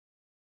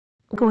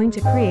Going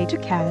to create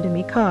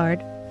Academy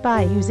card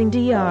by using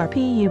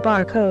DRPU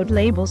Barcode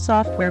Label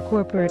Software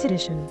Corporate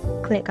Edition.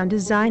 Click on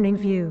Designing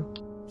View.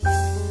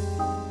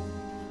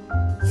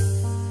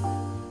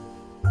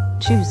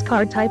 Choose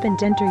card type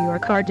and enter your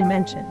card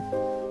dimension.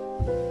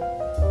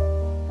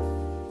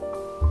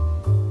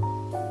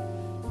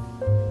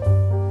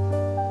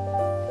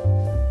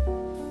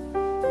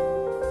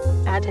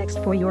 Add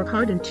text for your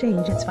card and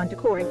change its font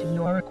according to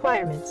your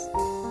requirements.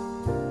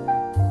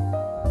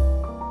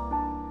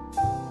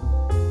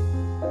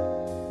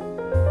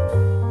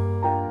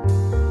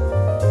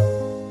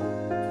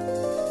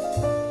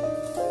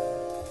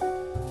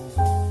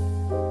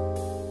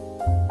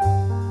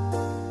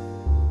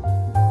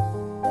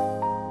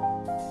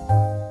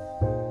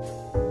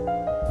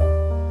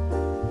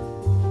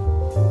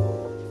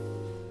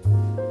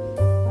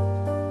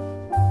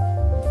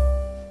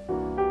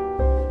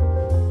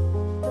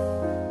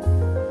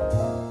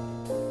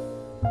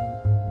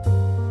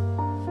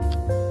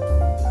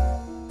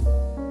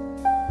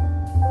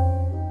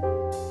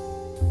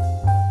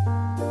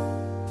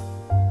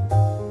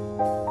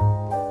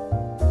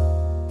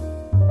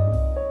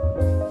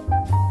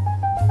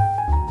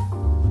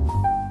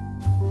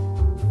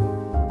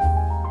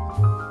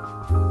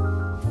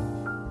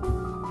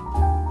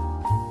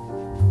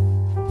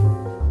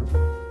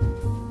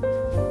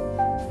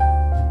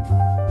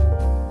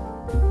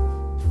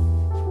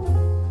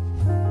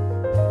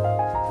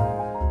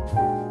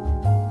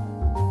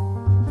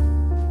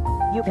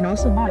 You can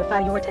also modify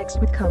your text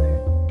with color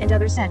and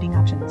other setting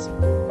options.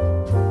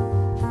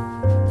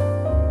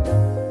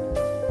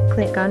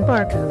 Click on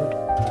Barcode.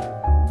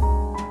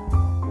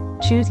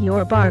 Choose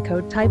your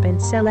barcode type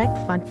and select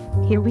font.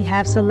 Here we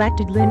have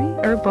selected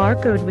linear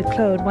barcode with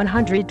code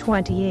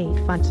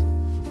 128 font.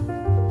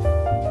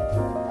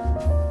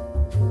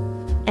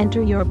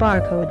 Enter your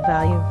barcode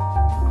value.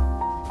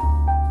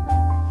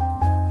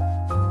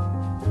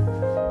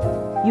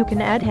 You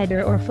can add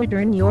header or footer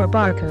in your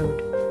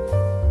barcode.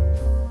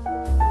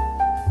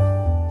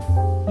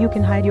 You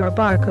can hide your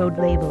barcode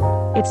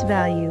label, its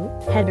value,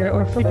 header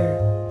or footer.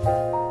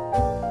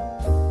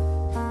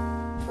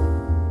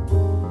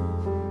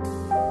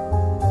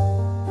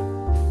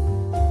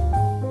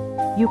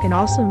 You can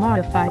also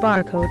modify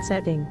barcode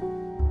setting.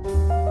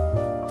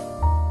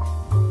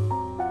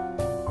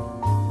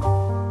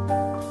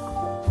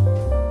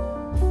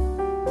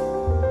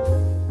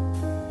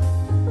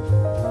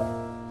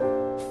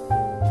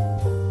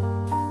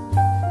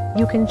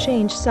 You can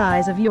change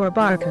size of your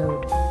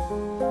barcode.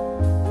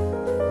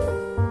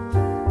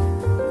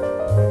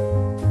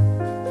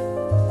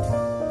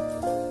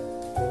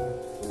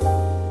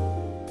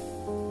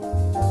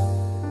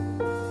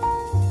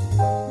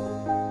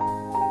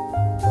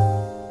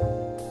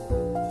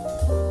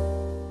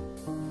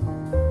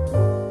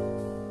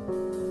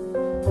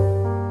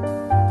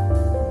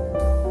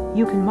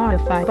 You can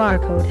modify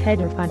barcode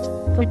header font,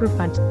 footer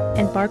font,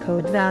 and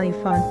barcode value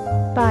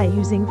font by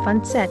using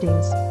font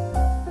settings.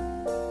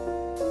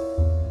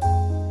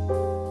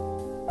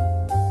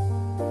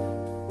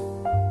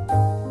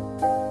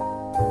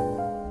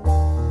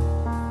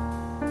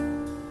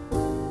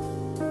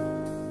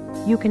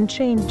 You can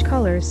change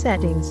color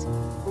settings.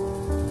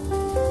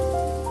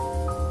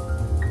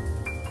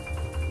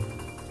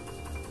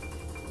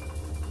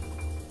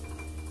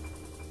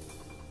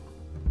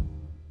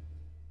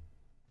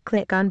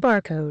 Click on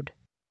Barcode.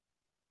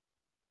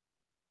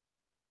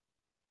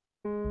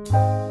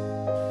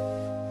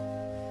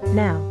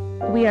 Now,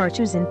 we are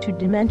choosing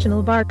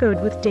two-dimensional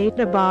barcode with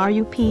data bar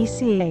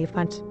UPCA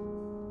font.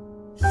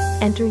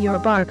 Enter your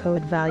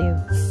barcode value.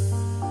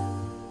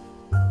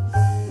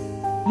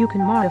 You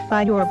can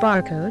modify your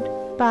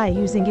barcode by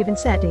using given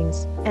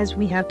settings, as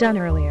we have done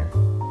earlier.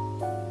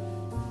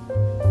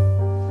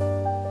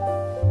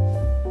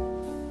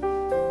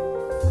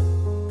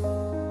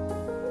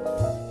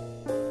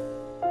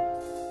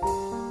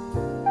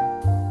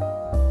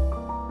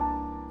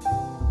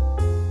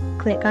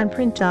 Click on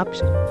Print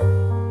option.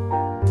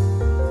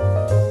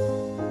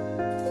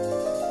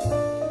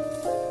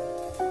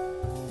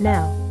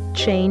 Now,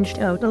 change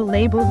total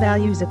label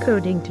values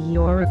according to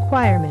your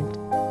requirement.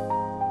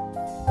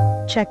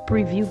 Check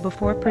preview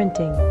before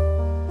printing.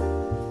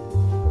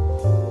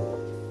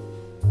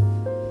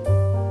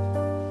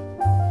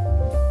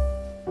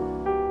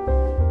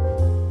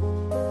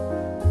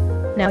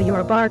 Now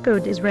your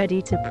barcode is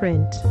ready to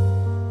print.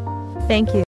 Thank you.